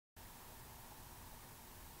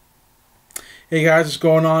Hey guys, what's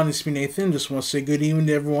going on? It's me Nathan. Just want to say good evening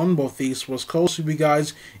to everyone, both the East West Coast. Hope you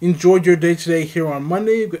guys enjoyed your day today here on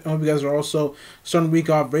Monday. I hope you guys are also starting the week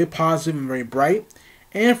off very positive and very bright.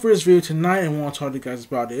 And for this video tonight, I want to talk to you guys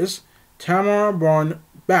about is Tamara Braun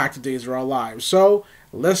back to Days of Our Lives. So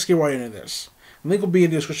let's get right into this. The link will be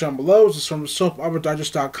in the description below. This is from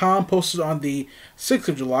soapoperadigest.com, posted on the 6th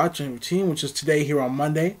of July, 2015, which is today here on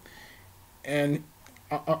Monday. And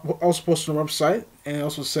also posted on the website. And it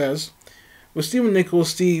also says, with Stephen Nichols,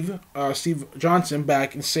 Steve Johnson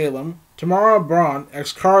back in Salem, Tamara Braun,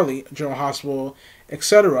 ex-Carly General Hospital,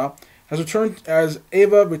 etc., has returned as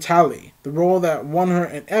Ava Vitale, the role that won her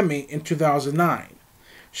an Emmy in 2009.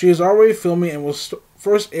 She is already filming and will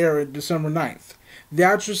first air December 9th. The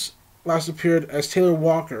actress last appeared as Taylor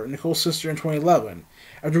Walker, Nicole's sister, in 2011,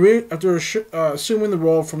 after assuming the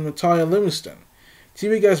role from Natalia Livingston.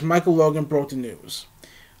 TV guest Michael Logan broke the news.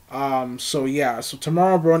 So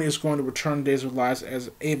Tamara Braun is going to return to Days of Our Lives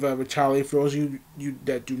as Ava Vitale. For those of you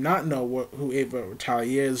that do not know who Ava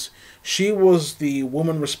Vitale is, she was the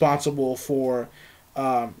woman responsible for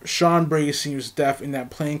Sean Brady Sr.'s death in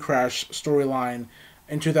that plane crash storyline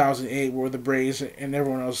in 2008, where the Brays and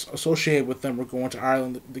everyone else associated with them were going to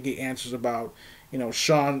Ireland to get answers about,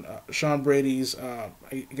 Sean Brady's, I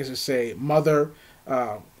guess I'd say, mother,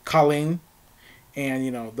 Colleen,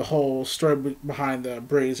 and the whole story behind the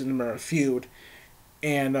Braves and the Mara feud.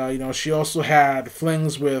 And she also had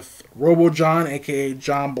flings with Robo John, aka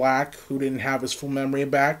John Black, who didn't have his full memory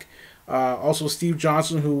back. Also Steve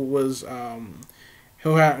Johnson, who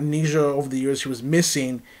had amnesia over the years. He was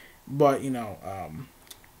missing, but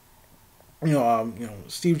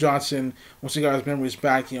Steve Johnson, once he got his memories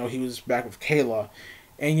back, he was back with Kayla.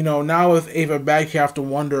 And, now with Ava back, you have to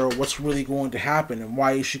wonder what's really going to happen and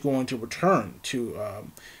why is she going to return to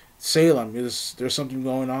Salem. Is there something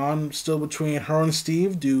going on still between her and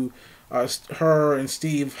Steve? Do her and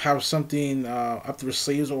Steve have something up their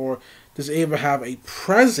sleeves, or does Ava have a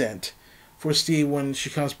present for Steve when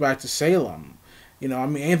she comes back to Salem?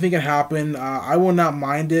 Anything can happen. I will not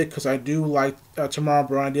mind it because I do like Tamara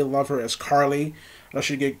Braun. I did love her as Carly.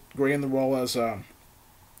 She get great in the role as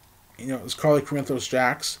it's Carly Corinthos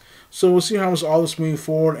Jax. So we'll see how all this moving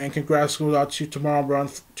forward, and congrats goes out to Tamara Braun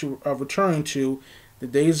to returning to the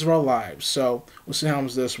Days of Our Lives. So we'll see how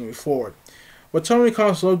this moving forward. But tell me in the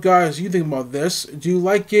comments below, guys, you think about this. Do you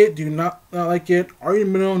like it? Do you not like it? Are you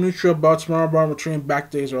in the middle neutral about Tamara Braun returning back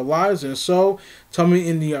to Days of Our Lives? And if so, tell me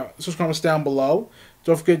in the comments down below.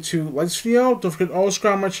 Don't forget to like this video. Don't forget to always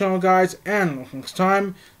subscribe to my channel, guys. And until next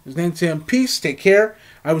time, this is Nathan. Peace. Take care.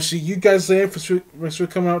 I will see you guys later for this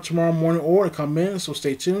coming out tomorrow morning or come in. So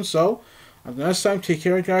stay tuned. So until next time, take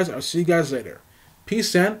care, guys. I'll see you guys later.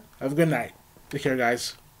 Peace and have a good night. Take care,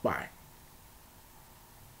 guys. Bye.